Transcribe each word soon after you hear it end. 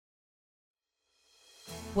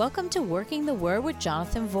Welcome to Working the Word with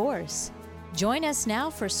Jonathan Vorse. Join us now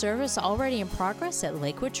for service already in progress at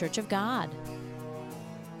Lakewood Church of God. I'm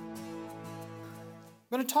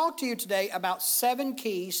going to talk to you today about 7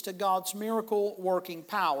 keys to God's miracle working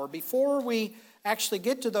power. Before we actually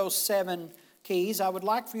get to those 7 keys, I would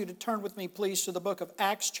like for you to turn with me, please, to the book of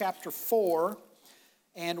Acts chapter 4,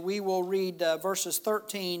 and we will read verses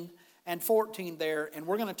 13 and 14 there, and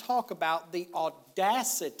we're going to talk about the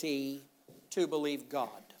audacity to believe God.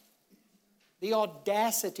 The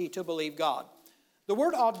audacity to believe God. The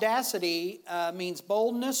word audacity means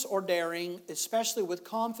boldness or daring, especially with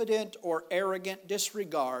confident or arrogant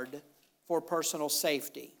disregard for personal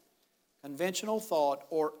safety, conventional thought,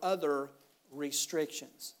 or other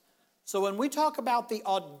restrictions. So when we talk about the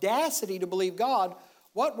audacity to believe God,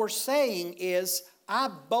 what we're saying is,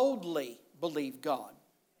 I boldly believe God.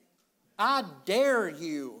 I dare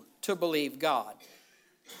you to believe God.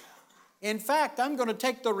 In fact, I'm going to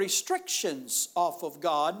take the restrictions off of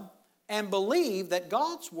God and believe that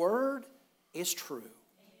God's Word is true.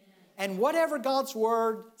 And whatever God's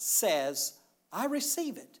Word says, I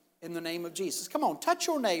receive it in the name of Jesus. Come on, touch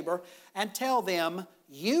your neighbor and tell them,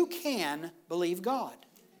 you can believe God.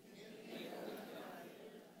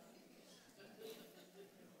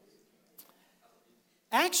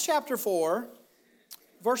 Acts chapter 4,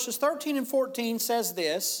 verses 13 and 14 says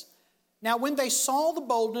this, Now when they saw the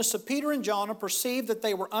boldness of Peter and John and perceived that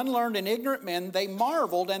they were unlearned and ignorant men, they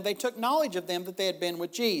marveled, and they took knowledge of them that they had been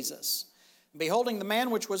with Jesus. Beholding the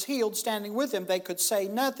man which was healed standing with him, they could say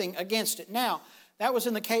nothing against it. Now, that was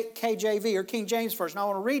in the KJV or King James Version. I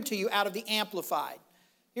want to read to you out of the Amplified.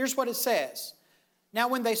 Here's what it says. Now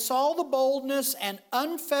when they saw the boldness and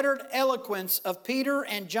unfettered eloquence of Peter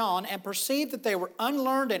and John and perceived that they were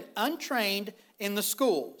unlearned and untrained in the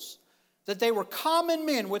schools, that they were common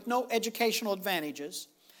men with no educational advantages,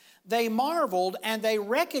 they marveled and they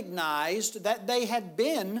recognized that they had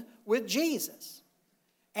been with Jesus.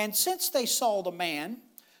 And since they saw the man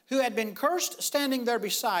who had been cursed standing there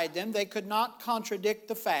beside them, they could not contradict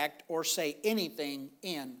the fact or say anything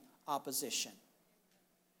in opposition.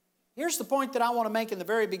 Here's the point that I want to make in the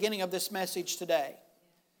very beginning of this message today.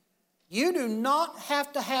 You do not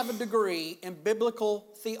have to have a degree in biblical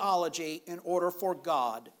theology in order for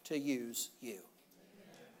God to use you.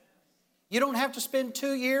 You don't have to spend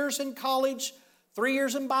 2 years in college, 3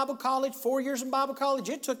 years in Bible college, 4 years in Bible college.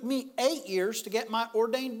 It took me 8 years to get my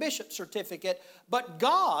ordained bishop certificate, but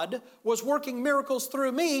God was working miracles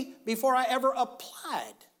through me before I ever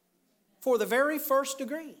applied for the very first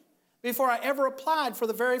degree. Before I ever applied for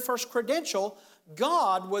the very first credential,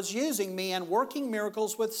 God was using me and working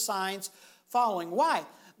miracles with signs following. Why?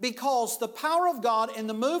 Because the power of God and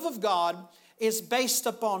the move of God is based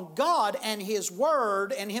upon God and His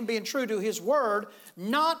Word and Him being true to His Word,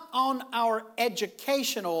 not on our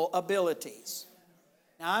educational abilities.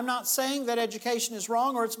 Now, I'm not saying that education is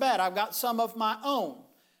wrong or it's bad. I've got some of my own.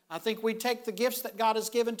 I think we take the gifts that God has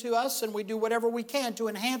given to us and we do whatever we can to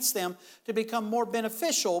enhance them to become more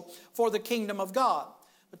beneficial for the kingdom of God.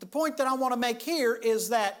 But the point that I want to make here is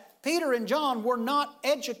that Peter and John were not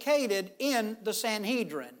educated in the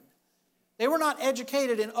Sanhedrin. They were not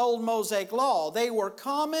educated in old Mosaic law. They were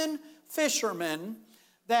common fishermen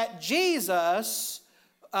that Jesus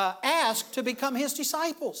asked to become His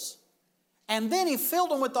disciples. And then He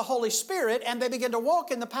filled them with the Holy Spirit, and they began to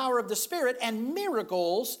walk in the power of the Spirit, and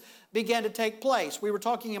miracles began to take place. We were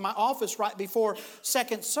talking in my office right before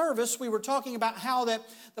second service. We were talking about how that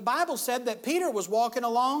the Bible said that Peter was walking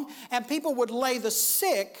along, and people would lay the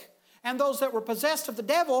sick and those that were possessed of the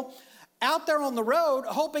devil out there on the road,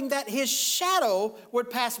 hoping that his shadow would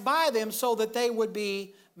pass by them so that they would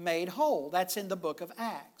be made whole. That's in the book of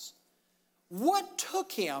Acts. What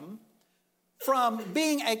took him from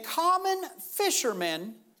being a common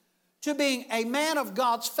fisherman to being a man of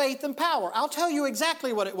God's faith and power? I'll tell you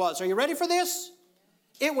exactly what it was. Are you ready for this?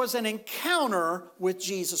 It was an encounter with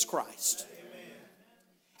Jesus Christ. Amen.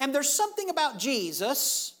 And there's something about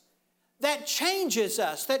Jesus that changes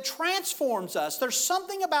us, that transforms us. There's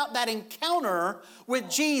something about that encounter with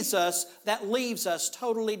Jesus that leaves us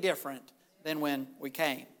totally different than when we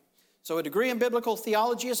came. So a degree in biblical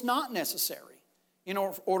theology is not necessary in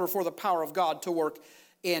order for the power of God to work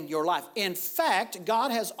in your life. In fact,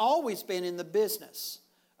 God has always been in the business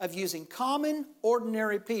of using common,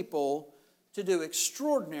 ordinary people to do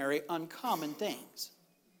extraordinary, uncommon things.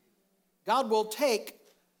 God will take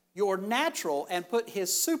your natural and put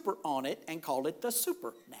His super on it and call it the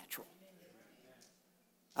supernatural.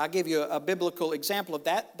 I'll give you a biblical example of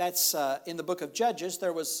that. That's in the book of Judges.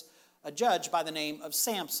 There was a judge by the name of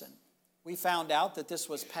Samson. We found out that this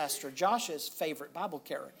was Pastor Josh's favorite Bible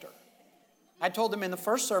character. I told them in the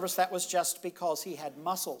first service that was just because he had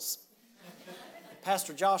muscles.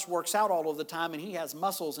 Pastor Josh works out all of the time and he has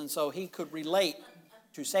muscles, and so he could relate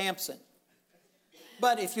to Samson.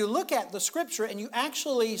 But if you look at the scripture and you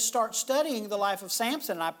actually start studying the life of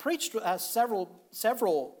Samson, and I preached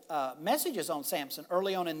several messages on Samson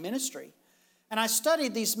early on in ministry, and I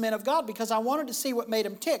studied these men of God because I wanted to see what made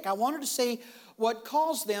them tick. I wanted to see what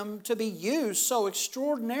caused them to be used so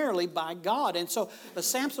extraordinarily by God. And so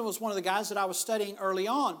Samson was one of the guys that I was studying early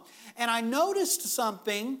on. And I noticed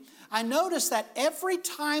something. I noticed that every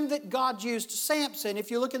time that God used Samson, if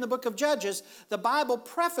you look in the book of Judges, the Bible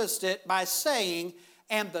prefaced it by saying,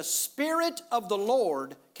 "And the Spirit of the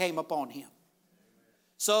Lord came upon him."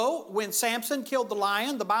 So when Samson killed the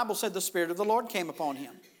lion, the Bible said the Spirit of the Lord came upon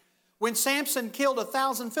him. When Samson killed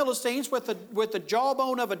 1,000 Philistines with the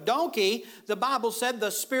jawbone of a donkey, the Bible said the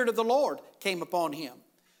Spirit of the Lord came upon him.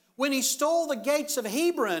 When he stole the gates of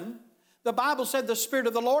Hebron, the Bible said the Spirit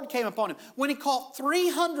of the Lord came upon him. When he caught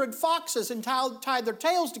 300 foxes and tied their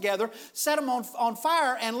tails together, set them on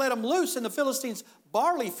fire, and let them loose in the Philistines'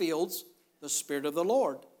 barley fields, the Spirit of the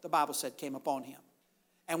Lord, the Bible said, came upon him.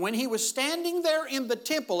 And when he was standing there in the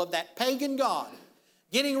temple of that pagan god,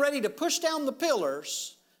 getting ready to push down the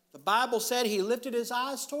pillars, the Bible said he lifted his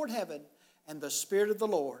eyes toward heaven, and the Spirit of the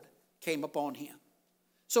Lord came upon him.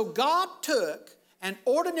 So God took an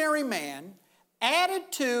ordinary man,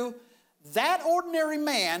 added to that ordinary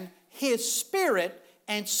man his spirit,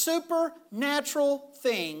 and supernatural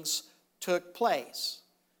things took place.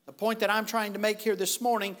 The point that I'm trying to make here this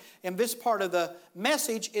morning in this part of the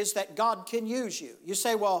message is that God can use you. You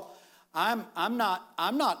say, well, I'm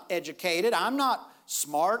not educated. I'm not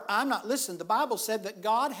smart. Listen, the Bible said that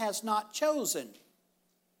God has not chosen.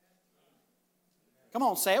 Come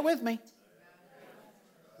on, say it with me.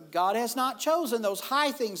 God has not chosen those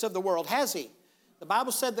high things of the world, has He? The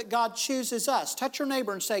Bible said that God chooses us. Touch your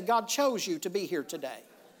neighbor and say, God chose you to be here today.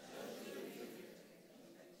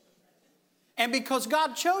 And because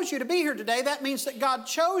God chose you to be here today, that means that God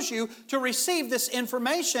chose you to receive this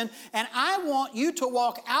information. And I want you to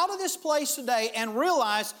walk out of this place today and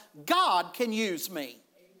realize God can use me.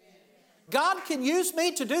 God can use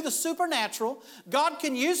me to do the supernatural. God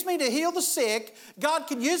can use me to heal the sick. God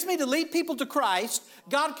can use me to lead people to Christ.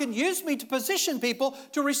 God can use me to position people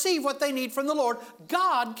to receive what they need from the Lord.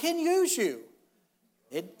 God can use you.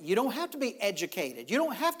 You don't have to be educated. You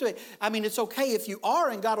don't have to. It's okay if you are,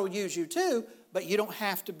 and God will use you too, but you don't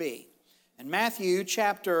have to be. In Matthew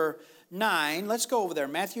chapter 9, let's go over there.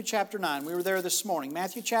 Matthew chapter 9. We were there this morning.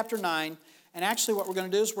 Matthew chapter 9. And actually what we're going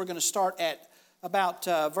to do is we're going to start at about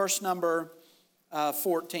verse number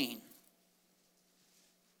 14.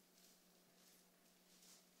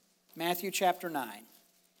 Matthew chapter 9.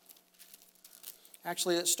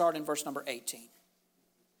 Actually, let's start in verse number 18.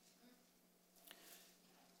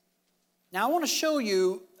 Now, I want to show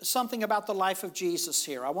you something about the life of Jesus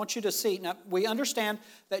here. I want you to see. Now, we understand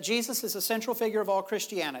that Jesus is the central figure of all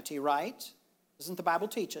Christianity, right? Doesn't the Bible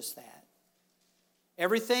teach us that?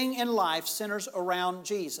 Everything in life centers around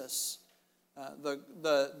Jesus.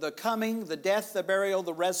 The coming, the death, the burial,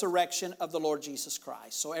 the resurrection of the Lord Jesus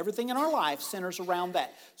Christ. So everything in our life centers around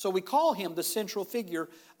that. So we call Him the central figure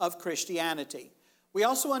of Christianity. We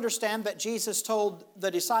also understand that Jesus told the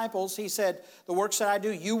disciples, He said, the works that I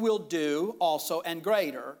do, you will do also, and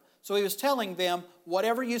greater. So He was telling them,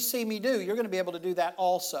 whatever you see me do, you're going to be able to do that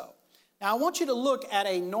also. Now I want you to look at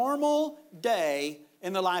a normal day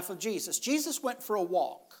in the life of Jesus. Jesus went for a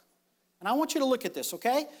walk. And I want you to look at this,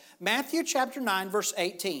 okay? Matthew chapter 9, verse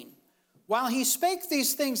 18. While he spake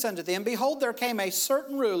these things unto them, behold, there came a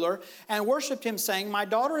certain ruler and worshipped him, saying, my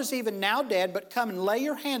daughter is even now dead, but come and lay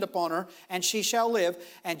your hand upon her, and she shall live.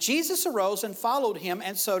 And Jesus arose and followed him,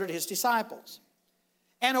 and so did his disciples.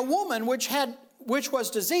 And a woman which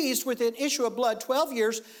was diseased with an issue of blood 12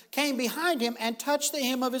 years came behind him and touched the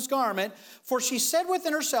hem of his garment. For she said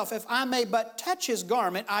within herself, if I may but touch his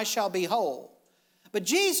garment, I shall be whole. But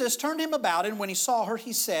Jesus turned him about, and when he saw her,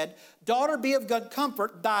 he said, daughter, be of good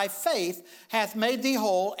comfort, thy faith hath made thee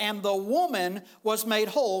whole. And the woman was made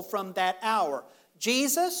whole from that hour.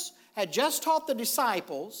 Jesus had just taught the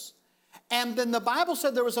disciples, and then the Bible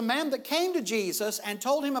said there was a man that came to Jesus and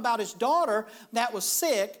told him about his daughter that was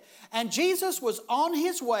sick, and Jesus was on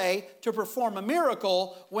his way to perform a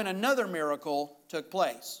miracle when another miracle took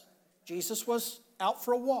place. Jesus was out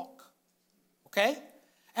for a walk, okay?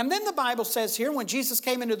 And then the Bible says here, when Jesus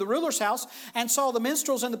came into the ruler's house and saw the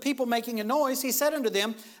minstrels and the people making a noise, he said unto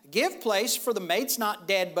them, Give place, for the maid's not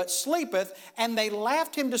dead, but sleepeth. And they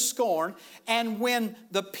laughed him to scorn. And when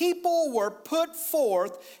the people were put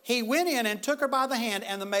forth, he went in and took her by the hand,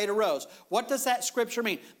 and the maid arose. What does that scripture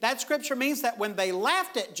mean? That scripture means that when they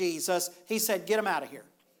laughed at Jesus, he said, Get him out of here.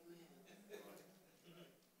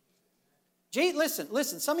 Gee,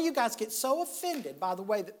 listen, some of you guys get so offended by the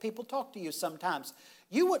way that people talk to you sometimes.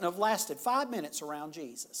 You wouldn't have lasted 5 minutes around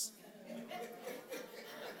Jesus.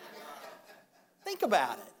 Think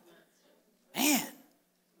about it. Man,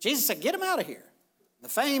 Jesus said, Get him out of here. The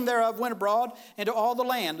fame thereof went abroad into all the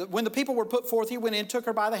land. When the people were put forth, he went in, took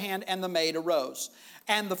her by the hand, and the maid arose.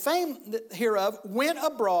 And the fame hereof went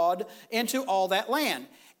abroad into all that land.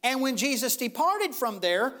 And when Jesus departed from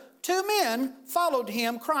there, 2 men followed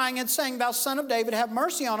him, crying and saying, Thou son of David, have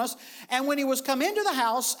mercy on us. And when he was come into the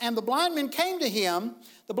house, and the blind men came to him,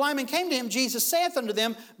 Jesus saith unto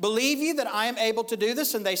them, Believe ye that I am able to do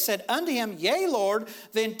this? And they said unto him, Yea, Lord.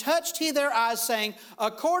 Then touched he their eyes, saying,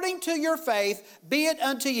 According to your faith, be it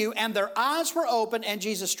unto you. And their eyes were opened, and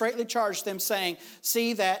Jesus straightly charged them, saying,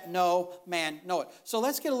 See that no man know it. So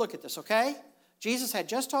let's get a look at this, okay? Jesus had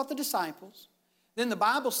just taught the disciples. Then the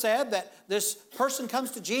Bible said that this person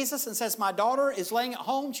comes to Jesus and says, My daughter is laying at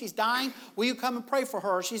home. She's dying. Will you come and pray for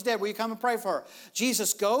her? She's dead. Will you come and pray for her?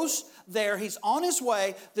 Jesus goes there. He's on his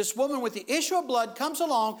way. This woman with the issue of blood comes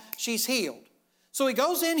along. She's healed. So he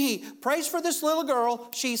goes in. He prays for this little girl.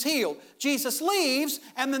 She's healed. Jesus leaves.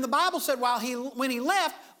 And then the Bible said when he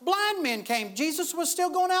left, blind men came. Jesus was still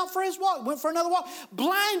going out for his walk, went for another walk.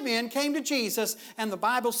 Blind men came to Jesus, and the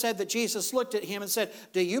Bible said that Jesus looked at him and said,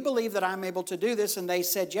 Do you believe that I'm able to do this? And they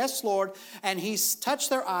said, Yes, Lord. And he touched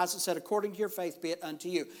their eyes and said, According to your faith be it unto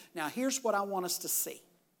you. Now here's what I want us to see.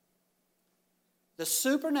 The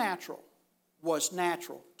supernatural was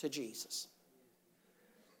natural to Jesus.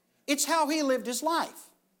 It's how he lived his life.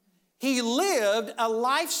 He lived a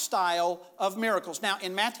lifestyle of miracles. Now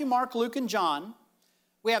in Matthew, Mark, Luke, and John,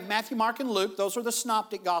 we have Matthew, Mark, and Luke. Those are the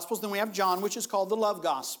synoptic gospels. Then we have John, which is called the love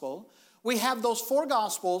gospel. We have those 4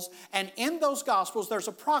 gospels, and in those gospels, there's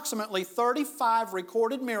approximately 35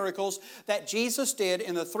 recorded miracles that Jesus did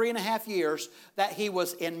in the 3.5 years that he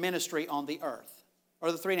was in ministry on the earth,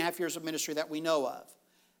 or the 3.5 years of ministry that we know of.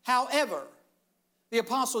 However, the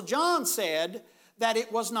Apostle John said that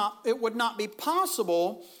it would not be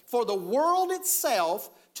possible for the world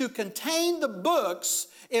itself to contain the books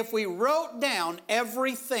if we wrote down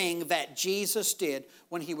everything that Jesus did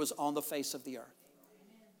when he was on the face of the earth.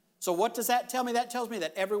 So what does that tell me? That tells me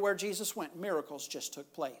that everywhere Jesus went, miracles just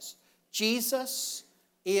took place. Jesus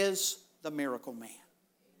is the miracle man.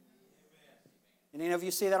 Did any of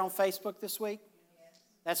you see that on Facebook this week?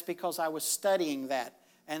 That's because I was studying that,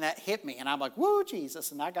 and that hit me. And I'm like, woo,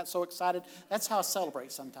 Jesus. And I got so excited. That's how I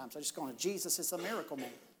celebrate sometimes. I just go, Jesus is the miracle man.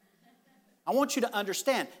 I want you to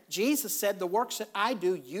understand, Jesus said, the works that I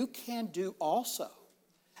do, you can do also.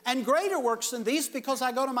 And greater works than these, because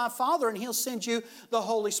I go to my Father and he'll send you the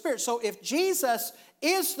Holy Spirit. So if Jesus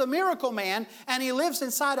is the miracle man and he lives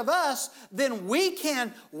inside of us, then we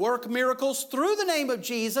can work miracles through the name of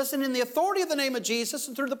Jesus and in the authority of the name of Jesus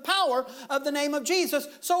and through the power of the name of Jesus.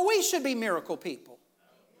 So we should be miracle people.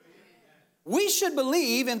 We should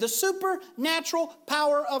believe in the supernatural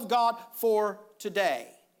power of God for today.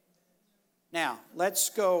 Now, let's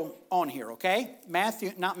go on here, okay?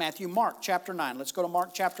 Mark chapter 9. Let's go to Mark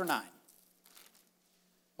chapter 9.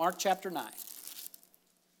 Mark chapter 9.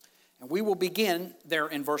 And we will begin there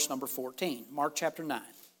in verse number 14. Mark chapter 9.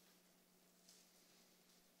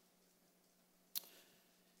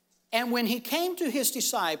 And when he came to his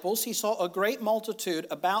disciples, he saw a great multitude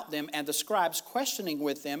about them and the scribes questioning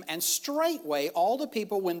with them. And straightway all the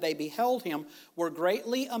people, when they beheld him, were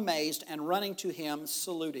greatly amazed, and running to him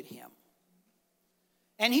saluted him.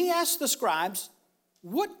 And he asked the scribes,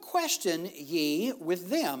 What question ye with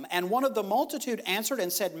them? And one of the multitude answered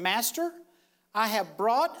and said, Master, I have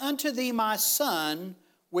brought unto thee my son,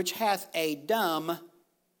 which hath a dumb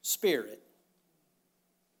spirit.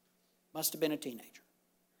 Must have been a teenager.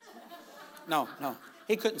 No,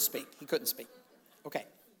 he couldn't speak. Okay.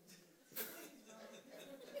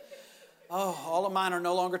 Oh, all of mine are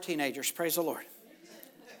no longer teenagers. Praise the Lord.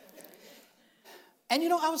 And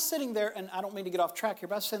I was sitting there, and I don't mean to get off track here,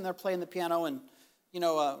 but I was sitting there playing the piano, and,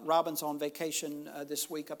 Robin's on vacation this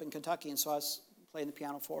week up in Kentucky, and so I was playing the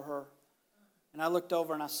piano for her. And I looked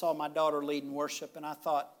over, and I saw my daughter leading worship, and I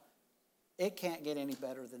thought, it can't get any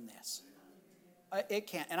better than this. It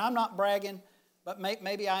can't. And I'm not bragging, but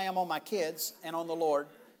maybe I am on my kids and on the Lord.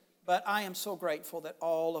 But I am so grateful that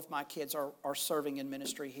all of my kids are serving in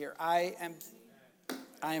ministry here.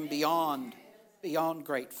 I am beyond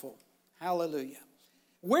grateful. Hallelujah.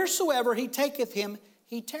 Wheresoever he taketh him,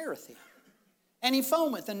 he teareth him. And he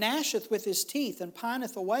foameth and gnasheth with his teeth and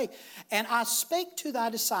pineth away. And I spake to thy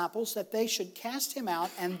disciples that they should cast him out,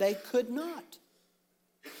 and they could not.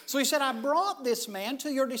 So he said, I brought this man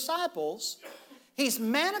to your disciples. He's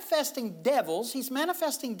manifesting devils. He's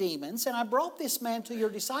manifesting demons. And I brought this man to your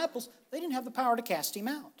disciples. They didn't have the power to cast him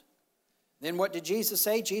out. Then what did Jesus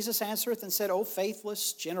say? Jesus answereth and said, O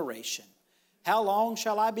faithless generation, how long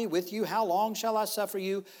shall I be with you? How long shall I suffer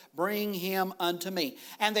you? Bring him unto me.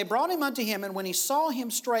 And they brought him unto him, and when he saw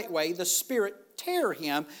him straightway, the spirit tear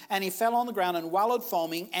him, and he fell on the ground and wallowed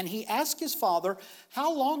foaming. And he asked his father,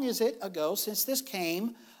 how long is it ago since this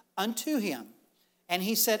came unto him? And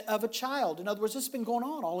he said, of a child. In other words, this has been going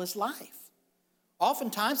on all his life.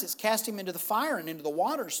 Oftentimes it's cast him into the fire and into the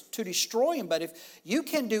waters to destroy him. But if you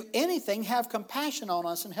can do anything, have compassion on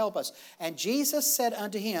us and help us. And Jesus said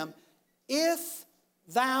unto him, if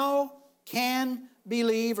thou can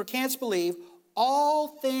believe or canst believe, all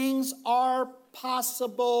things are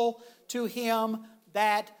possible to him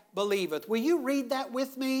that believeth. Will you read that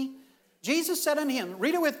with me? Jesus said unto him,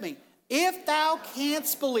 read it with me. If thou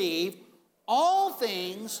canst believe, all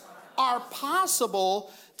things are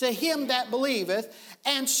possible to him that believeth.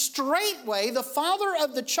 And straightway the father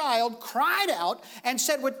of the child cried out and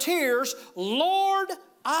said with tears, Lord,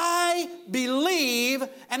 I believe.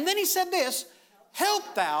 And then he said this,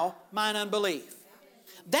 help thou mine unbelief.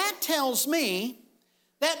 That tells me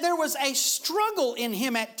that there was a struggle in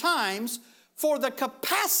him at times for the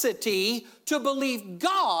capacity to believe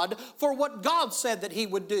God for what God said that he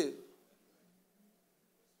would do.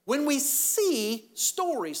 When we see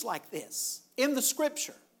stories like this in the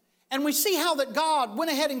scripture, and we see how that God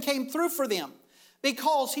went ahead and came through for them,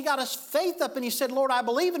 because he got his faith up and he said, Lord, I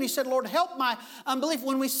believe. And he said, Lord, help my unbelief.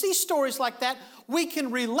 When we see stories like that, we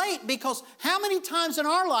can relate, because how many times in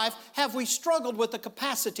our life have we struggled with the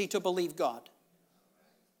capacity to believe God?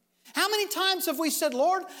 How many times have we said,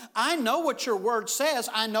 Lord, I know what your word says.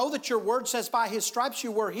 I know that your word says by his stripes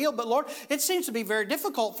you were healed. But Lord, it seems to be very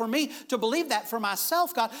difficult for me to believe that for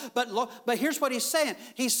myself, God. But here's what he's saying.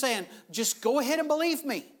 He's saying, just go ahead and believe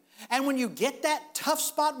me. And when you get that tough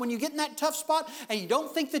spot, when you get in that tough spot and you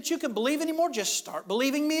don't think that you can believe anymore, just start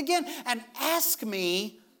believing me again and ask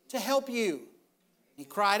me to help you. He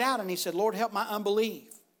cried out and he said, Lord, help my unbelief.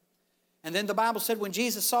 And then the Bible said, when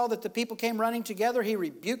Jesus saw that the people came running together, he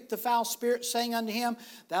rebuked the foul spirit, saying unto him,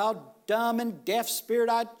 thou dumb and deaf spirit,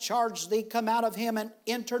 I charge thee, come out of him and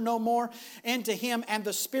enter no more into him. And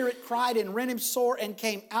the spirit cried and rent him sore and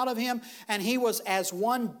came out of him. And he was as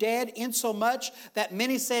one dead, insomuch that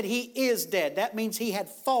many said he is dead. That means he had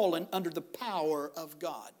fallen under the power of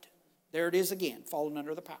God. There it is again, fallen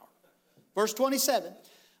under the power. Verse 27.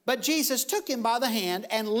 But Jesus took him by the hand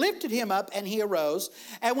and lifted him up, and he arose.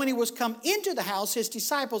 And when he was come into the house, his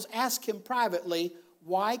disciples asked him privately,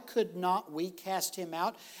 why could not we cast him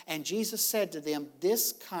out? And Jesus said to them,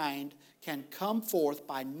 this kind can come forth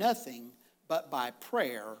by nothing but by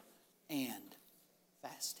prayer and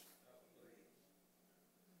fasting.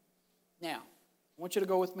 Now, I want you to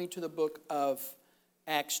go with me to the book of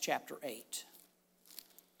Acts chapter 8.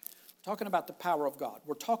 Talking about the power of God.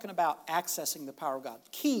 We're talking about accessing the power of God.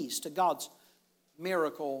 Keys to God's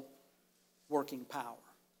miracle working power.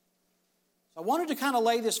 So I wanted to kind of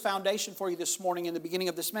lay this foundation for you this morning in the beginning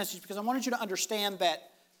of this message, because I wanted you to understand that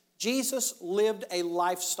Jesus lived a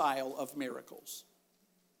lifestyle of miracles.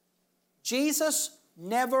 Jesus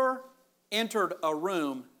never entered a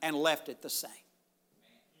room and left it the same.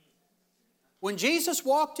 When Jesus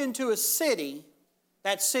walked into a city,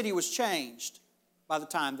 that city was changed by the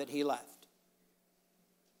time that he left.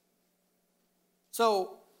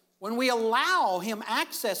 So when we allow him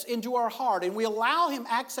access into our heart and we allow him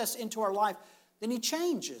access into our life, then he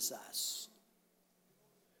changes us.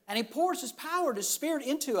 And he pours his power and his spirit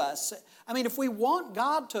into us. I mean, if we want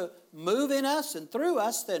God to move in us and through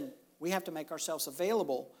us, then we have to make ourselves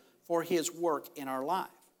available for his work in our life.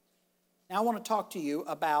 Now I want to talk to you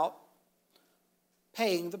about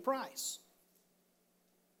paying the price.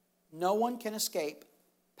 No one can escape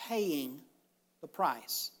paying the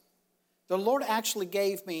price. The Lord actually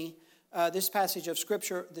gave me this passage of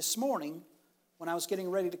Scripture this morning when I was getting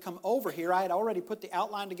ready to come over here. I had already put the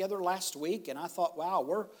outline together last week, and I thought,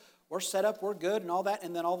 wow, we're set up, we're good, and all that.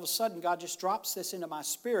 And then all of a sudden, God just drops this into my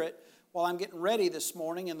spirit while I'm getting ready this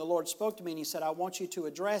morning, and the Lord spoke to me, and he said, I want you to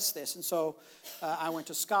address this. And so I went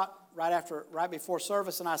to Scott right before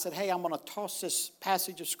service, and I said, hey, I'm going to toss this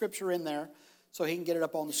passage of Scripture in there so he can get it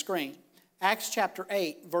up on the screen. Acts chapter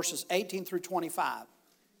 8, verses 18 through 25.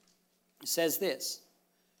 It says this,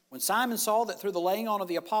 When Simon saw that through the laying on of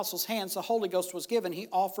the apostles' hands the Holy Ghost was given, he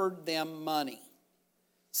offered them money,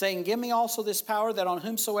 saying, Give me also this power, that on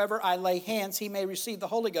whomsoever I lay hands he may receive the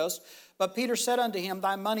Holy Ghost. But Peter said unto him,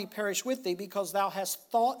 Thy money perish with thee, because thou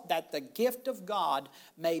hast thought that the gift of God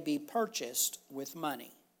may be purchased with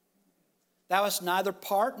money. Thou hast neither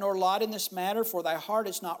part nor lot in this matter, for thy heart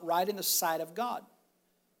is not right in the sight of God.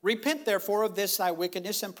 Repent therefore of this thy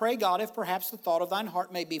wickedness, and pray God, if perhaps the thought of thine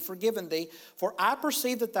heart may be forgiven thee. For I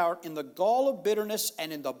perceive that thou art in the gall of bitterness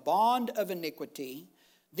and in the bond of iniquity.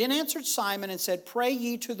 Then answered Simon and said, Pray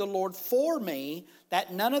ye to the Lord for me,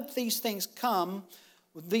 that none of these things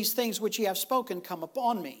which ye have spoken come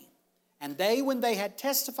upon me. And they, when they had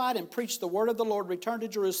testified and preached the word of the Lord, returned to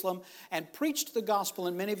Jerusalem and preached the gospel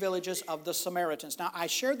in many villages of the Samaritans. Now, I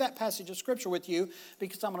shared that passage of Scripture with you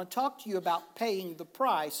because I'm going to talk to you about paying the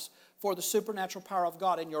price for the supernatural power of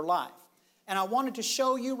God in your life. And I wanted to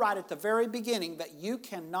show you right at the very beginning that you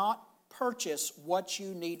cannot purchase what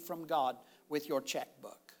you need from God with your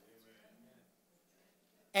checkbook.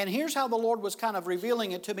 And here's how the Lord was kind of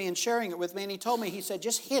revealing it to me and sharing it with me. And He told me, He said,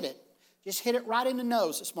 just hit it. Just hit it right in the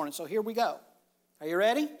nose this morning. So here we go. Are you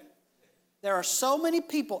ready? There are so many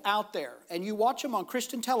people out there, and you watch them on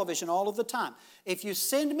Christian television all of the time. If you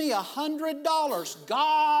send me $100,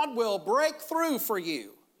 God will break through for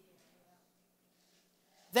you.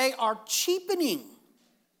 They are cheapening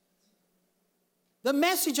the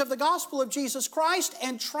message of the gospel of Jesus Christ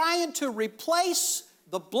and trying to replace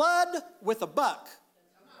the blood with a buck.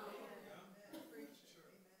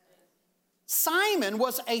 Simon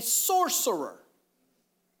was a sorcerer.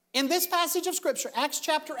 In this passage of Scripture, Acts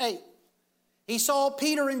chapter 8, he saw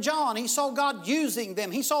Peter and John. He saw God using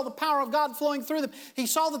them. He saw the power of God flowing through them. He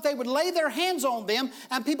saw that they would lay their hands on them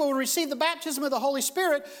and people would receive the baptism of the Holy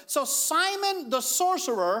Spirit. So Simon the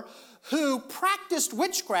sorcerer, who practiced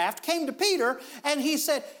witchcraft, came to Peter and he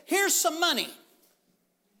said, Here's some money.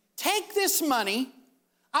 Take this money.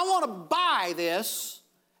 I want to buy this.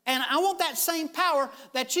 And I want that same power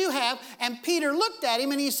that you have. And Peter looked at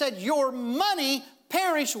him and he said, Your money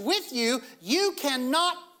perish with you. You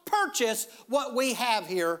cannot purchase what we have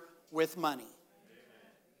here with money.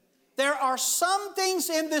 There are some things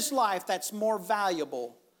in this life that's more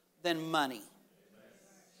valuable than money.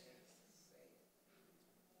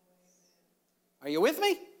 Are you with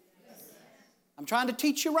me? I'm trying to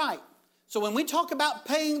teach you right. So when we talk about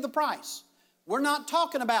paying the price, we're not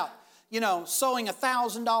talking about sowing a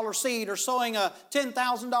 $1,000 seed or sowing a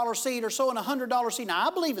 $10,000 seed or sowing a $100 seed. Now,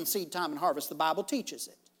 I believe in seed time and harvest. The Bible teaches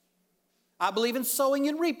it. I believe in sowing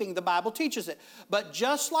and reaping. The Bible teaches it. But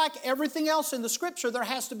just like everything else in the Scripture, there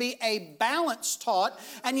has to be a balance taught,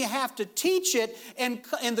 and you have to teach it in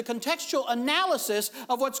the contextual analysis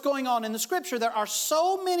of what's going on in the Scripture. There are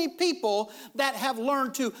so many people that have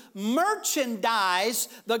learned to merchandise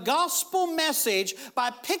the gospel message by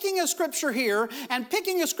picking a Scripture here and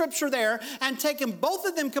picking a Scripture there and taking both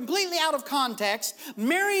of them completely out of context,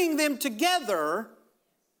 marrying them together,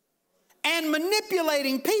 and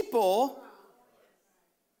manipulating people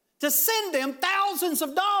to send them thousands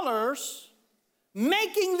of dollars,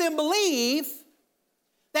 making them believe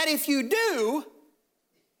that if you do,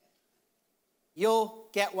 you'll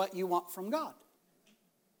get what you want from God.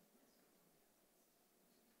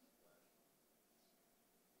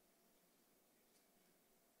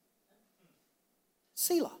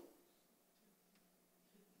 Selah.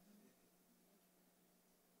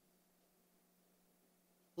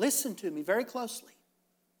 Listen to me very closely.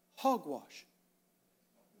 Hogwash.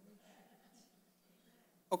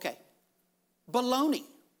 Okay. Baloney.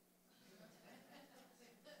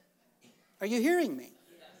 Are you hearing me?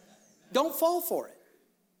 Don't fall for it.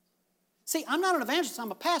 See, I'm not an evangelist, I'm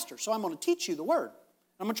a pastor, so I'm going to teach you the Word.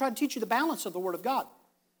 I'm going to try to teach you the balance of the Word of God.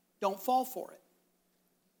 Don't fall for it.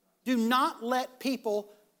 Do not let people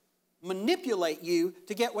manipulate you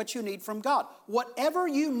to get what you need from God. Whatever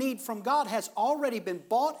you need from God has already been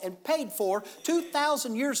bought and paid for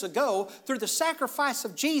 2,000 years ago through the sacrifice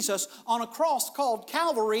of Jesus on a cross called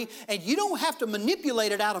Calvary, and you don't have to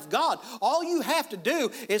manipulate it out of God. All you have to do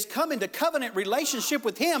is come into covenant relationship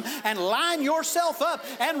with Him and line yourself up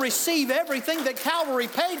and receive everything that Calvary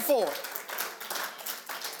paid for.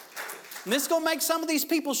 And this is going to make some of these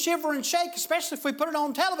people shiver and shake, especially if we put it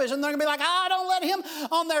on television. They're going to be like, don't let him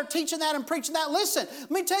on there teaching that and preaching that. Listen,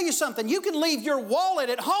 let me tell you something. You can leave your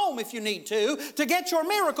wallet at home if you need to get your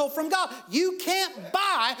miracle from God. You can't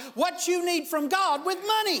buy what you need from God with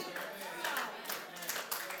money.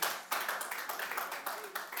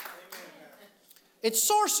 It's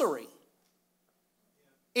sorcery.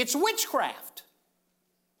 It's witchcraft.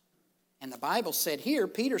 And the Bible said here,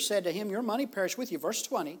 Peter said to him, your money perish with you, verse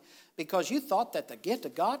 20, because you thought that the gift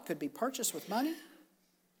of God could be purchased with money.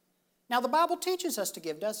 Now the Bible teaches us to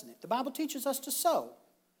give, doesn't it? The Bible teaches us to sow.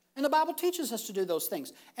 And the Bible teaches us to do those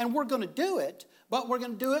things. And we're going to do it, but we're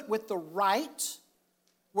going to do it with the right,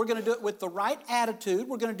 we're going to do it with the right attitude,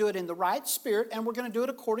 we're going to do it in the right spirit, and we're going to do it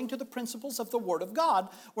according to the principles of the Word of God.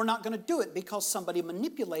 We're not going to do it because somebody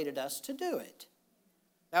manipulated us to do it.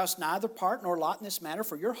 Thou hast neither part nor lot in this matter,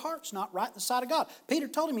 for your heart's not right in the sight of God. Peter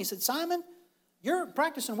told him, he said, Simon, you're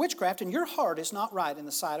practicing witchcraft and your heart is not right in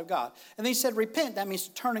the sight of God. And then he said, repent. That means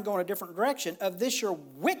to turn and go in a different direction of this your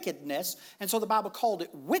wickedness. And so the Bible called it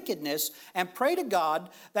wickedness. And pray to God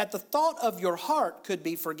that the thought of your heart could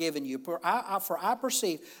be forgiven you. For I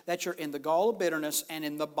perceive that you're in the gall of bitterness and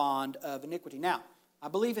in the bond of iniquity. Now, I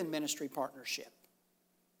believe in ministry partnership.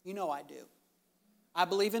 You know I do. I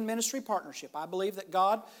believe in ministry partnership. I believe that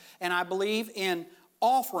God, and I believe in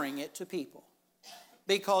offering it to people.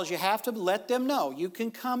 Because you have to let them know you can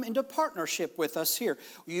come into partnership with us here.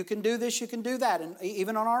 You can do this, you can do that. And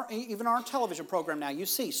even on our television program now, you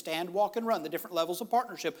see Stand, Walk, and Run, the different levels of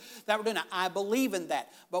partnership that we're doing. Now, I believe in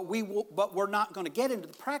that. But we're not going to get into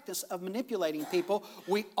the practice of manipulating people.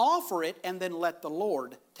 We offer it and then let the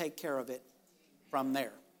Lord take care of it from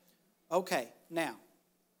there. Okay, now,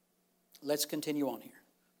 let's continue on here.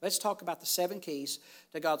 Let's talk about the 7 keys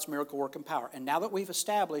to God's miracle working power. And now that we've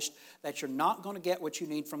established that you're not going to get what you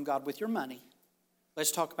need from God with your money,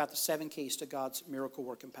 let's talk about the 7 keys to God's miracle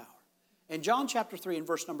working power. In John chapter 3 and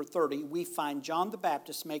verse number 30, we find John the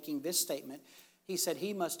Baptist making this statement. He said,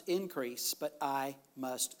 he must increase, but I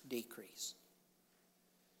must decrease.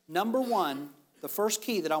 Number 1, the first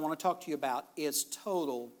key that I want to talk to you about is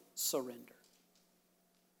total surrender.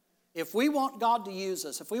 If we want God to use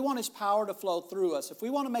us, if we want His power to flow through us, if we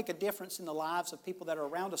want to make a difference in the lives of people that are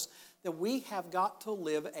around us, then we have got to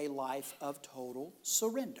live a life of total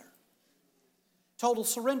surrender. Total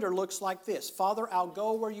surrender looks like this. Father, I'll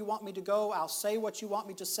go where you want me to go. I'll say what you want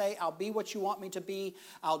me to say. I'll be what you want me to be.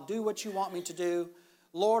 I'll do what you want me to do.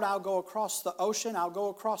 Lord, I'll go across the ocean. I'll go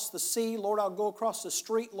across the sea. Lord, I'll go across the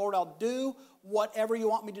street. Lord, I'll do whatever you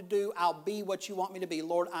want me to do. I'll be what you want me to be.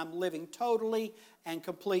 Lord, I'm living totally and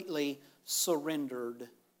completely surrendered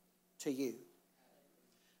to you.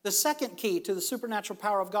 The second key to the supernatural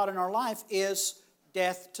power of God in our life is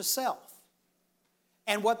death to self.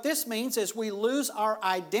 And what this means is we lose our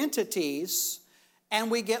identities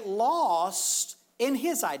and we get lost in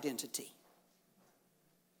His identity.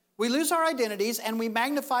 We lose our identities and we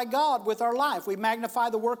magnify God with our life. We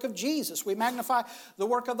magnify the work of Jesus. We magnify the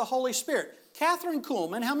work of the Holy Spirit. Kathryn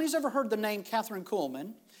Kuhlman, how many's ever heard the name Kathryn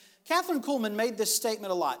Kuhlman? Kathryn Kuhlman made this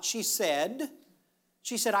statement a lot. She said,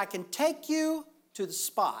 I can take you to the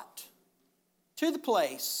spot, to the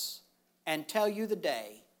place, and tell you the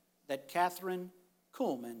day that Kathryn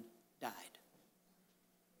Kuhlman died.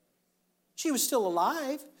 She was still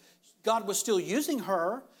alive. God was still using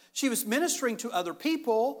her. She was ministering to other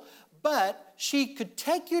people, but she could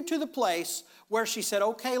take you to the place where she said,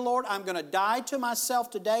 okay, Lord, I'm going to die to myself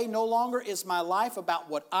today. No longer is my life about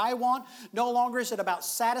what I want. No longer is it about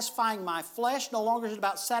satisfying my flesh. No longer is it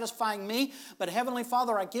about satisfying me. But Heavenly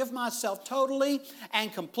Father, I give myself totally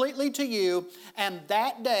and completely to you. And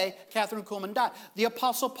that day, Kathryn Kuhlman died. The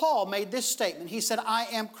Apostle Paul made this statement. He said, I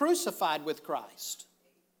am crucified with Christ.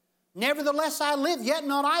 Nevertheless, I live, yet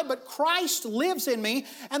not I, but Christ lives in me.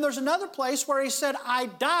 And there's another place where he said, I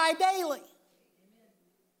die daily.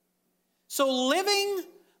 So living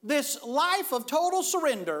this life of total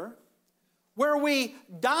surrender, where we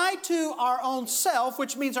die to our own self,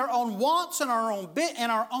 which means our own wants and our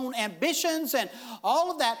own ambitions and all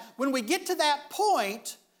of that, when we get to that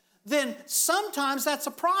point, then sometimes that's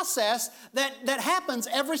a process that happens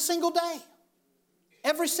every single day.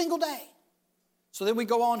 Every single day. So then we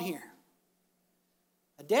go on here.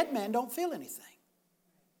 A dead man don't feel anything.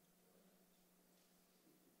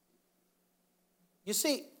 You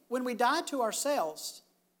see, when we die to ourselves,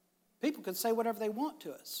 people can say whatever they want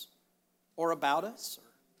to us or about us or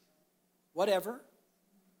whatever.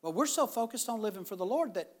 But we're so focused on living for the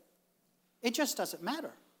Lord that it just doesn't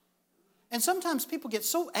matter. And sometimes people get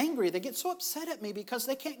so angry, they get so upset at me because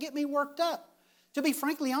they can't get me worked up. To be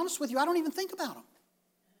frankly honest with you, I don't even think about them.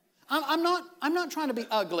 I'm not trying to be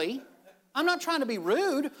ugly. I'm not trying to be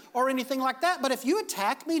rude or anything like that. But if you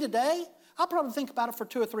attack me today, I'll probably think about it for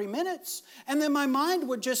 2 or 3 minutes. And then my mind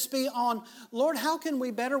would just be on, Lord, how can we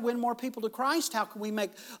better win more people to Christ? How can we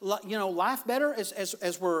make, life better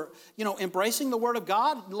as we're, embracing the Word of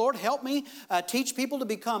God? Lord, help me teach people to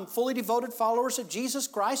become fully devoted followers of Jesus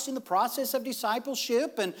Christ in the process of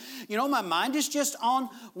discipleship. And, my mind is just on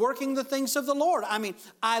working the things of the Lord. I mean,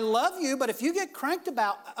 I love you, but if you get cranked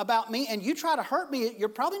about me and you try to hurt me, you're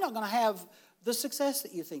probably not going to have the success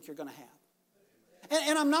that you think you're going to have.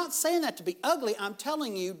 And I'm not saying that to be ugly. I'm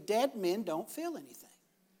telling you, dead men don't feel anything.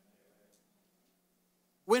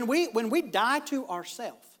 When we die to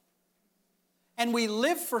ourselves and we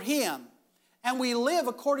live for Him and we live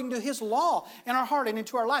according to His law in our heart and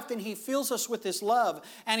into our life, then He fills us with His love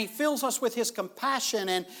and He fills us with His compassion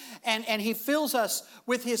and He fills us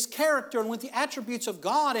with His character and with the attributes of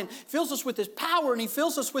God and fills us with His power and He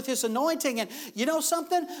fills us with His anointing. And you know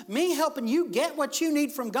something? Me helping you get what you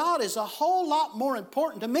need from God is a whole lot more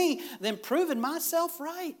important to me than proving myself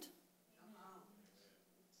right.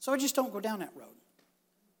 So I just don't go down that road.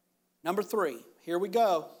 Number 3, here we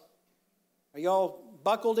go. Are y'all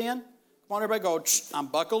buckled in? Come on, everybody go, I'm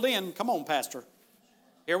buckled in. Come on, Pastor.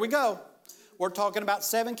 Here we go. We're talking about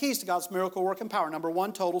 7 keys to God's miracle working power. Number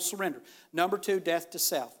 1, total surrender. Number 2, death to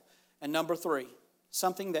self. And number 3,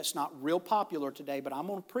 something that's not real popular today, but I'm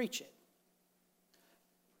going to preach it.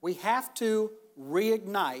 We have to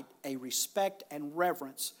reignite a respect and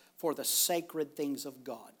reverence for the sacred things of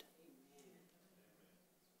God.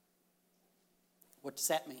 What does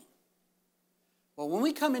that mean? Well, when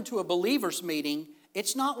we come into a believer's meeting,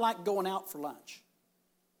 it's not like going out for lunch.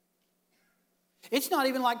 It's not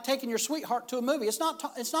even like taking your sweetheart to a movie. It's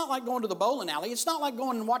not like going to the bowling alley. It's not like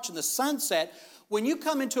going and watching the sunset. When you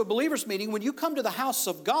come into a believer's meeting, when you come to the house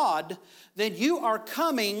of God, then you are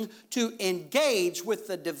coming to engage with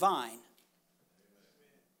the divine.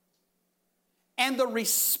 And the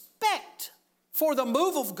respect for the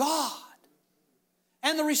move of God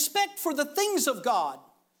and the respect for the things of God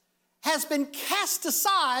has been cast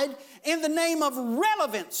aside in the name of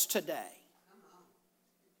relevance today.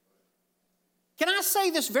 Can I say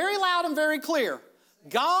this very loud and very clear?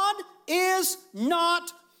 God is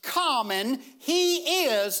not common. He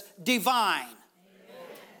is divine.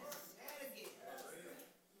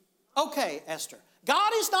 Okay, Esther.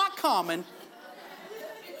 God is not common.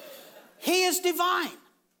 He is divine.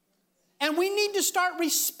 And we need to start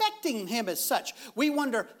respecting Him as such. We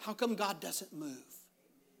wonder, how come God doesn't move?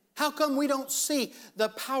 How come we don't see the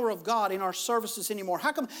power of God in our services anymore?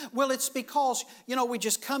 How come? Well, it's because, we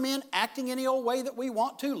just come in acting any old way that we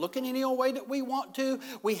want to, looking any old way that we want to.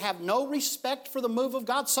 We have no respect for the move of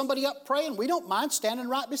God. Somebody up praying, we don't mind standing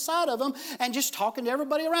right beside of them and just talking to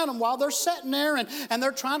everybody around them while they're sitting there and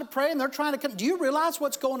they're trying to pray and they're trying to... Do you realize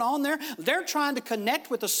what's going on there? They're trying to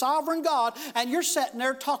connect with the sovereign God and you're sitting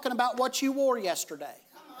there talking about what you wore yesterday.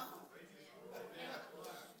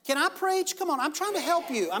 Can I preach? Come on, I'm trying to help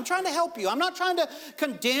you. I'm trying to help you. I'm not trying to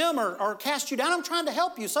condemn or cast you down. I'm trying to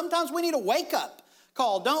help you. Sometimes we need a wake-up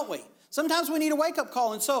call, don't we? Sometimes we need a wake-up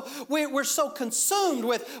call. And so we're so consumed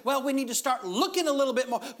with, we need to start looking a little bit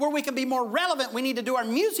more, where we can be more relevant. We need to do our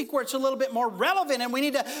music where it's a little bit more relevant. And we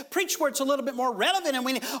need to preach where it's a little bit more relevant. And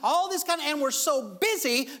we need all this and we're so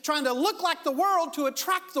busy trying to look like the world to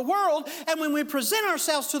attract the world. And when we present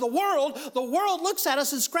ourselves to the world looks at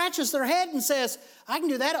us and scratches their head and says, I can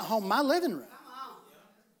do that at home in my living room.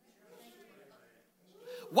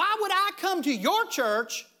 Why would I come to your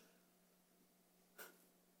church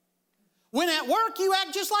when at work you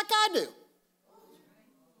act just like I do?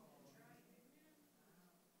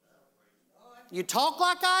 You talk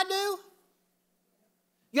like I do?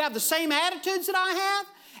 You have the same attitudes that I have?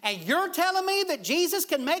 And you're telling me that Jesus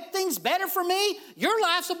can make things better for me? Your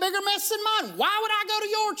life's a bigger mess than mine. Why would I go to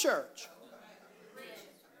your church?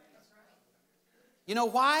 You know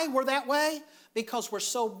why we're that way? Because we're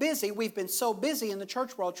so busy. We've been so busy in the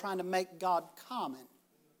church world trying to make God common.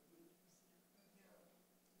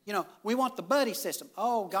 We want the buddy system.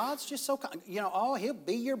 Oh, God's just so, He'll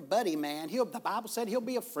be your buddy, man. The Bible said He'll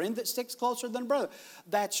be a friend that sticks closer than a brother.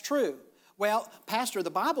 That's true. Well, Pastor,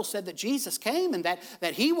 the Bible said that Jesus came and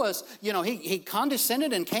that He was, He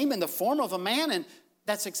condescended and came in the form of a man. And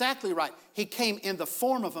that's exactly right. He came in the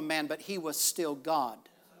form of a man, but He was still God.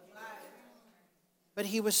 But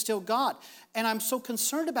He was still God. And I'm so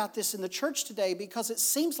concerned about this in the church today because it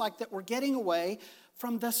seems like that we're getting away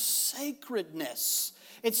from the sacredness.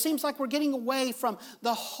 It seems like we're getting away from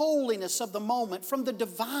the holiness of the moment, from the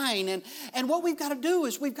divine. And what we've got to do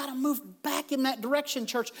is we've got to move back in that direction,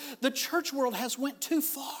 church. The church world has went too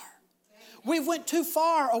far. We went too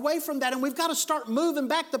far away from that, and we've got to start moving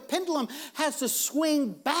back. The pendulum has to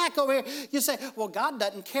swing back over here. You say, well, God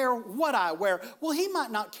doesn't care what I wear. Well, He might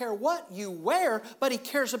not care what you wear, but He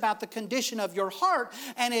cares about the condition of your heart.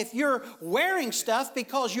 And if you're wearing stuff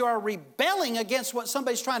because you are rebelling against what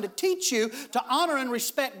somebody's trying to teach you to honor and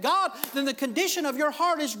respect God, then the condition of your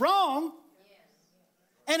heart is wrong.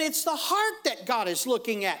 And it's the heart that God is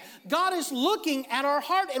looking at. God is looking at our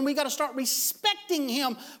heart, and we got to start respecting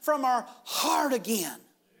Him from our heart again.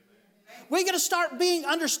 We got to start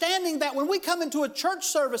understanding that when we come into a church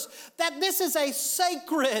service, that this is a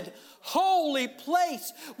sacred, holy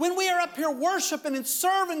place. When we are up here worshiping and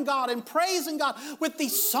serving God and praising God with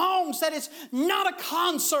these songs, that it's not a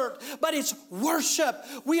concert, but it's worship.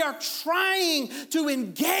 We are trying to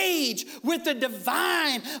engage with the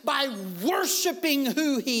divine by worshiping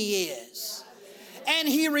who He is. And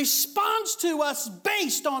He responds to us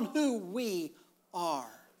based on who we are.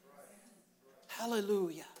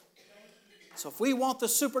 Hallelujah. So if we want the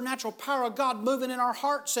supernatural power of God moving in our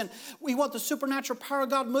hearts, and we want the supernatural power of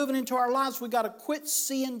God moving into our lives, we got to quit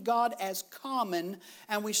seeing God as common,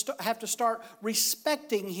 and we have to start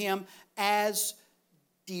respecting Him as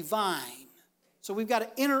divine. So we've got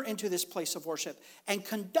to enter into this place of worship and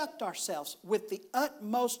conduct ourselves with the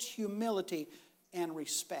utmost humility and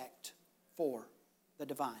respect for the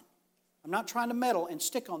divine. I'm not trying to meddle and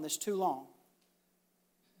stick on this too long.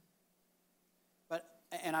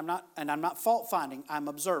 And I'm not fault finding, I'm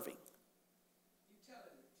observing.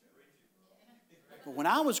 But when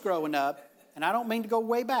I was growing up, and I don't mean to go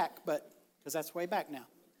way back, but because that's way back now.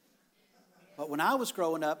 But when I was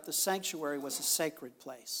growing up, the sanctuary was a sacred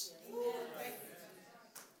place.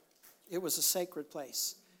 It was a sacred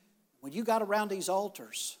place. When you got around these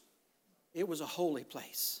altars, it was a holy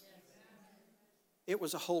place. It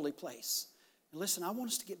was a holy place. And listen, I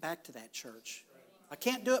want us to get back to that, church. I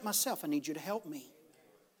can't do it myself. I need you to help me.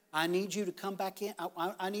 I need you to come back in.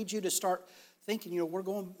 I need you to start thinking, we're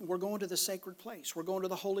going to the sacred place. We're going to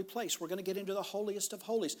the holy place. We're going to get into the holiest of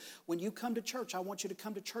holies. When you come to church, I want you to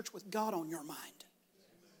come to church with God on your mind.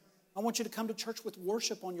 I want you to come to church with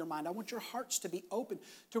worship on your mind. I want your hearts to be open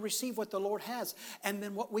to receive what the Lord has. And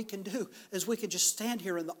then what we can do is we can just stand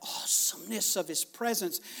here in the awesomeness of His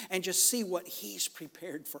presence and just see what He's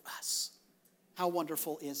prepared for us. How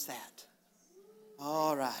wonderful is that?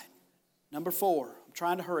 All right. Number 4. I'm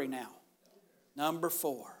trying to hurry now. Number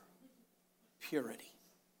 4. Purity.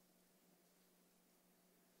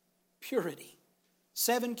 Purity.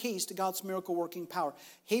 7 keys to God's miracle working power.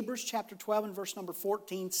 Hebrews chapter 12 and verse number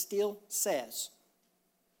 14 still says,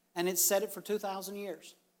 and it's said it for 2,000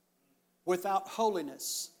 years, without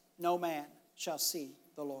holiness no man shall see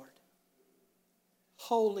the Lord.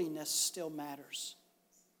 Holiness still matters.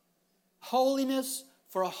 Holiness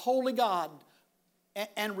for a holy God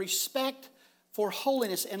and respect for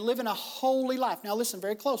holiness and living a holy life. Now listen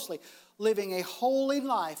very closely. Living a holy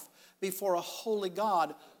life before a holy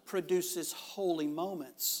God produces holy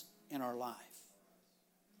moments in our life.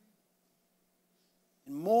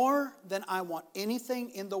 And more than I want anything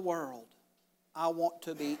in the world, I want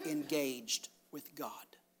to be engaged with God.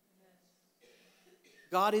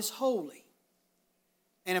 God is holy.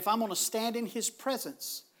 And if I'm going to stand in His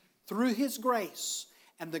presence through His grace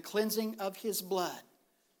and the cleansing of His blood,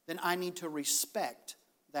 then I need to respect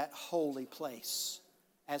that holy place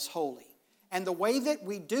as holy. And the way that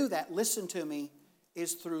we do that, listen to me,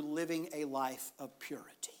 is through living a life of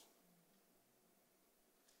purity.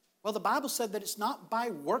 Well, the Bible said that it's not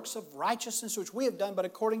by works of righteousness which we have done, but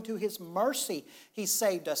according to His mercy He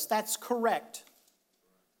saved us. That's correct.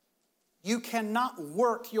 You cannot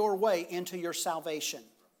work your way into your salvation.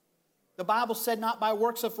 The Bible said not by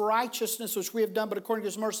works of righteousness which we have done, but according to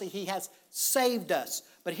His mercy He has saved us.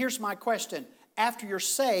 But here's my question. After you're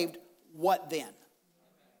saved, what then?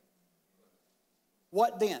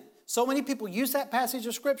 What then? So many people use that passage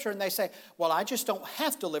of Scripture and they say, well, I just don't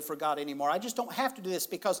have to live for God anymore. I just don't have to do this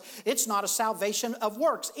because it's not a salvation of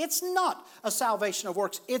works. It's not a salvation of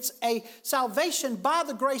works. It's a salvation by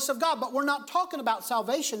the grace of God. But we're not talking about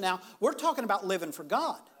salvation now. We're talking about living for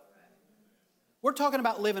God. We're talking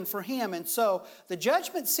about living for Him. And so the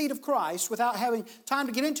judgment seat of Christ, without having time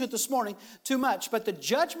to get into it this morning too much, but the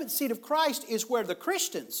judgment seat of Christ is where the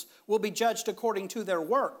Christians will be judged according to their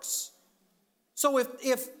works. So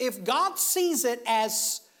if God sees it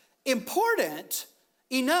as important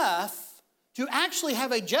enough to actually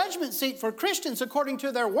have a judgment seat for Christians according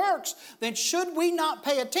to their works, then should we not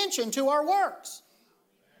pay attention to our works?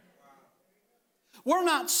 We're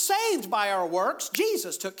not saved by our works.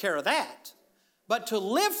 Jesus took care of that. But to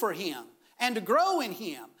live for Him and to grow in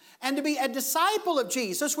Him And to be a disciple of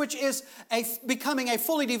Jesus, which is becoming a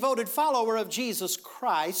fully devoted follower of Jesus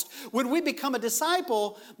Christ, when we become a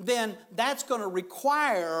disciple, then that's going to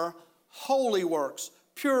require holy works,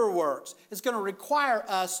 pure works. It's going to require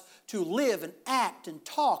us to live and act and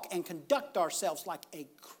talk and conduct ourselves like a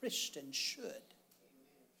Christian should.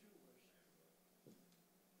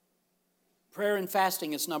 Prayer and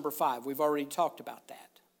fasting is number 5. We've already talked about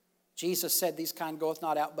that. Jesus said, "These kind goeth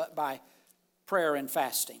not out but by prayer and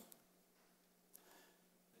fasting."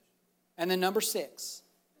 And then number 6.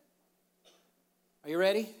 Are you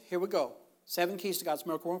ready? Here we go. 7 keys to God's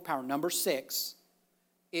miracle working power. Number 6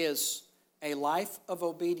 is a life of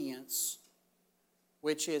obedience,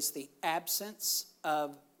 which is the absence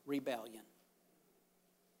of rebellion.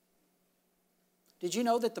 Did you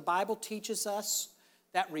know that the Bible teaches us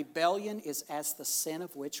that rebellion is as the sin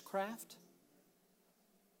of witchcraft?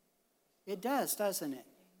 It does, doesn't it?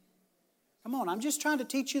 Come on, I'm just trying to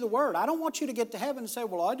teach you the Word. I don't want you to get to heaven and say,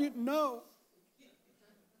 "Well, I didn't know."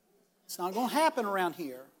 It's not going to happen around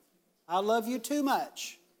here. I love you too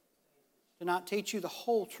much to not teach you the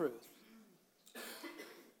whole truth.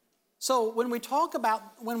 So when we talk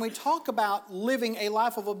about living a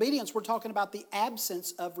life of obedience, we're talking about the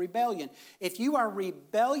absence of rebellion. If you are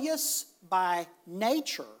rebellious by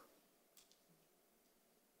nature,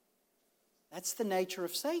 that's the nature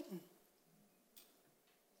of Satan.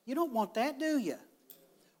 You don't want that, do you?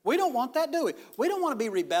 We don't want that, do we? We don't want to be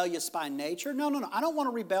rebellious by nature. No. I don't want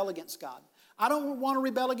to rebel against God. I don't want to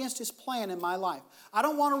rebel against His plan in my life. I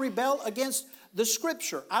don't want to rebel against the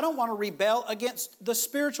Scripture. I don't want to rebel against the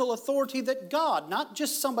spiritual authority that God, not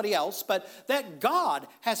just somebody else, but that God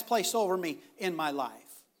has placed over me in my life.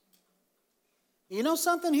 You know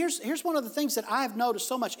something? Here's one of the things that I have noticed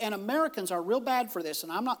so much, and Americans are real bad for this,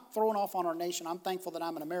 and I'm not throwing off on our nation. I'm thankful that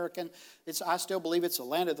I'm an American. I still believe it's the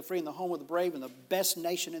land of the free and the home of the brave and the best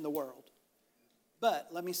nation in the world. But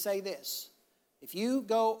let me say this. If you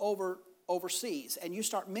go overseas and you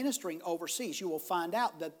start ministering overseas, you will find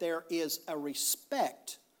out that there is a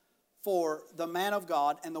respect for the man of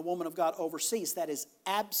God and the woman of God overseas that is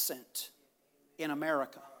absent in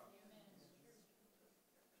America.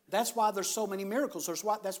 That's why there's so many miracles. That's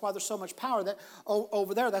why there's so much power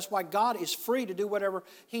over there. That's why God is free to do whatever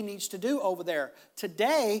He needs to do over there.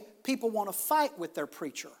 Today, people want to fight with their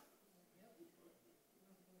preacher.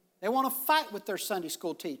 They want to fight with their Sunday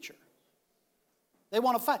school teacher. They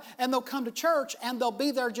want to fight. And they'll come to church and they'll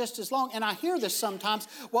be there just as long. And I hear this sometimes,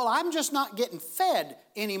 "Well, I'm just not getting fed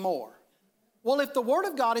anymore." Well, if the Word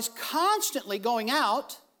of God is constantly going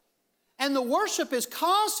out and the worship is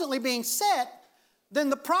constantly being set, then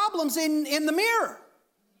the problem's in the mirror.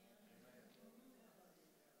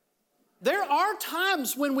 There are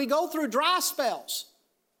times when we go through dry spells.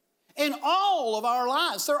 In all of our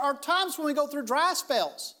lives, there are times when we go through dry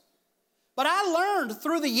spells. But I learned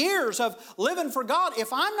through the years of living for God,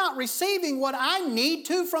 if I'm not receiving what I need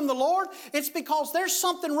to from the Lord, it's because there's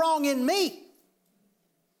something wrong in me.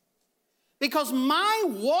 Because my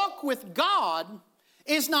walk with God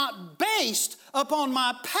is not based upon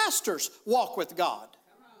my pastor's walk with God,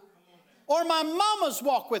 or my mama's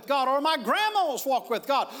walk with God, or my grandma's walk with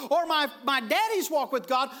God, or my daddy's walk with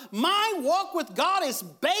God. My walk with God is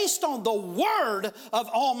based on the Word of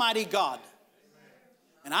Almighty God.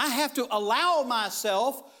 And I have to allow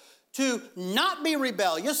myself to not be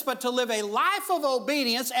rebellious, but to live a life of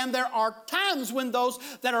obedience. And there are times when those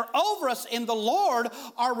that are over us in the Lord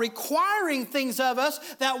are requiring things of us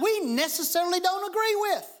that we necessarily don't agree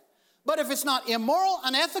with. But if it's not immoral,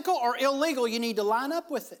 unethical, or illegal, you need to line up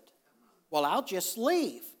with it. Well, I'll just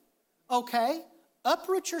leave. Okay,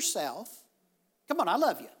 uproot yourself. Come on, I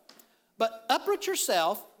love you. But uproot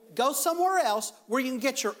yourself, go somewhere else where you can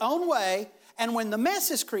get your own way. And when the mess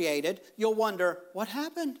is created, you'll wonder, what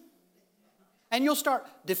happened? And you'll start,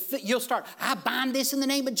 I bind this in the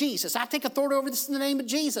name of Jesus. I take authority over this in the name of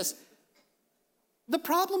Jesus. The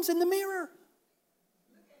problem's in the mirror.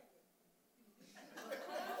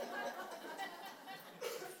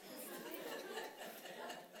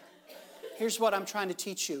 Here's what I'm trying to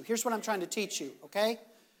teach you. Okay?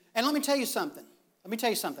 And let me tell you something.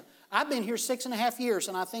 I've been here 6.5 years,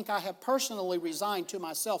 and I think I have personally resigned to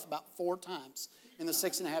myself about 4 times in the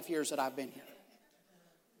 6.5 years that I've been here.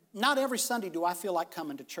 Not every Sunday do I feel like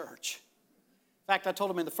coming to church. In fact, I told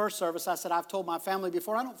them in the first service, I said, I've told my family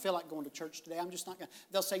before, I don't feel like going to church today. I'm just not going to.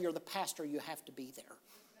 They'll say, you're the pastor, you have to be there.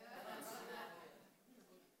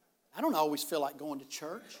 I don't always feel like going to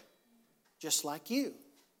church, just like you.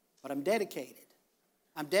 But I'm dedicated.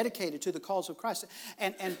 I'm dedicated to the cause of Christ.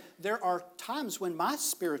 And there are times when my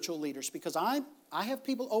spiritual leaders, because I have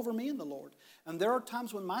people over me in the Lord, and there are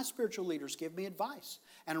times when my spiritual leaders give me advice.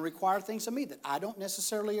 and require things of me that I don't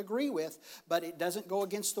necessarily agree with, but it doesn't go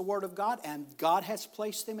against the Word of God, and God has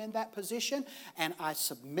placed them in that position, and I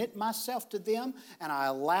submit myself to them, and I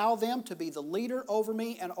allow them to be the leader over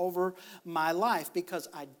me and over my life, because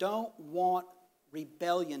I don't want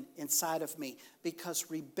rebellion inside of me,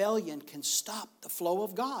 because rebellion can stop the flow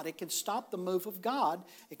of God. It can stop the move of God.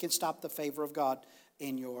 It can stop the favor of God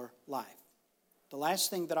in your life. The last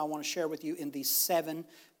thing that I want to share with you in these 7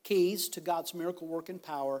 keys to God's miracle working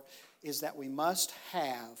power is that we must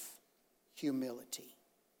have humility.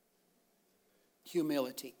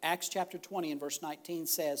 Humility. Acts chapter 20 and verse 19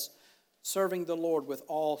 says, serving the Lord with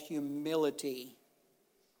all humility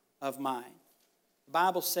of mind. The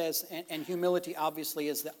Bible says, and humility obviously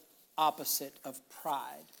is the opposite of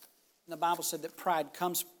pride. And the Bible said that pride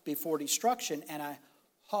comes before destruction and a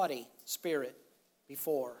haughty spirit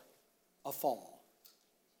before a fall.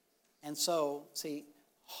 And so, see,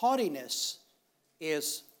 haughtiness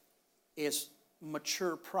is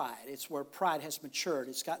mature pride. It's where pride has matured.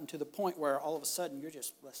 It's gotten to the point where all of a sudden you're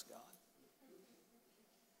just, bless God.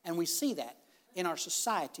 And we see that in our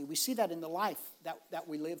society. We see that in the life that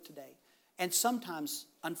we live today. And sometimes,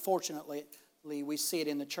 unfortunately, we see it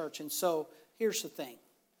in the church. And so, here's the thing.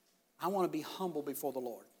 I want to be humble before the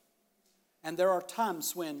Lord. And there are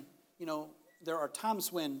times when,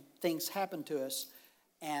 things happen to us.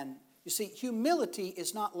 And you see, humility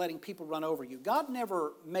is not letting people run over you. God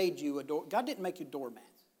never made you God didn't make you a doormat.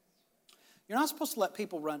 You're not supposed to let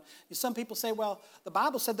people run. Some people say, well, the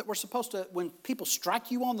Bible said that we're supposed to, when people strike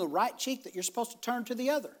you on the right cheek, that you're supposed to turn to the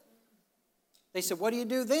other. They said, what do you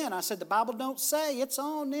do then? I said, the Bible don't say. It's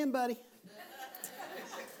on them, buddy.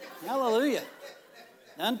 Hallelujah.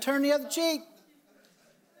 Turn the other cheek.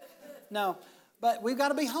 No, but we've got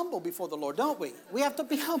to be humble before the Lord, don't we? We have to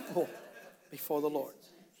be humble before the Lord.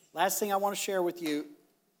 Last thing I want to share with you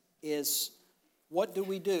is, what do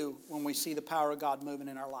we do when we see the power of God moving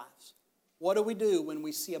in our lives? What do we do when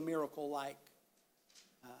we see a miracle like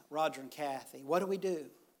Roger and Kathy? What do?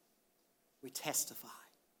 We testify.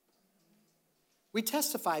 We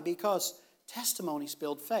testify because testimonies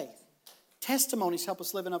build faith. Testimonies help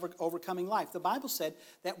us live an overcoming life. The Bible said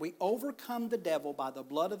that we overcome the devil by the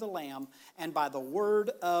blood of the Lamb and by the word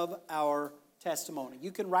of our testimony.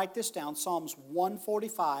 You can write this down, Psalms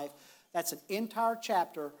 145. That's an entire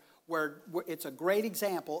chapter where it's a great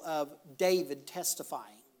example of David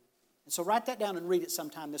testifying. And so write that down and read it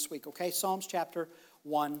sometime this week, okay? Psalms chapter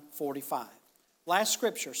 145. Last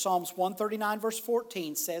scripture, Psalms 139 verse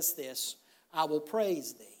 14 says this, I will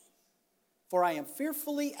praise thee, for I am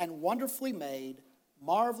fearfully and wonderfully made.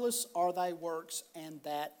 Marvelous are thy works, and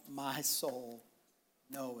that my soul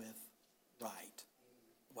knoweth right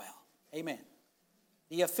well. Amen.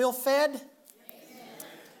 Do you feel fed? Amen.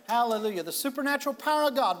 Hallelujah. The supernatural power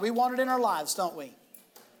of God, we want it in our lives, don't we?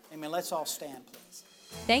 Amen. Let's all stand, please.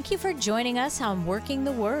 Thank you for joining us on Working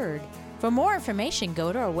the Word. For more information,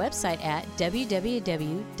 go to our website at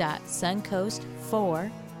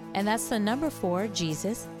www.suncoast4, and that's the number 4,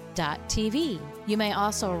 Jesus.tv. You may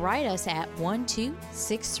also write us at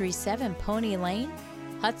 12637 Pony Lane,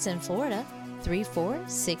 Hudson, Florida,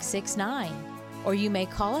 34669. Or you may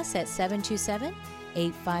call us at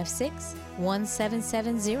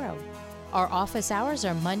 727-856-1770. Our office hours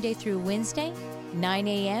are Monday through Wednesday, 9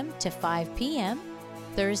 a.m. to 5 p.m.,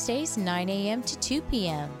 Thursdays, 9 a.m. to 2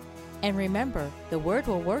 p.m. And remember, the Word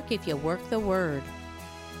will work if you work the Word.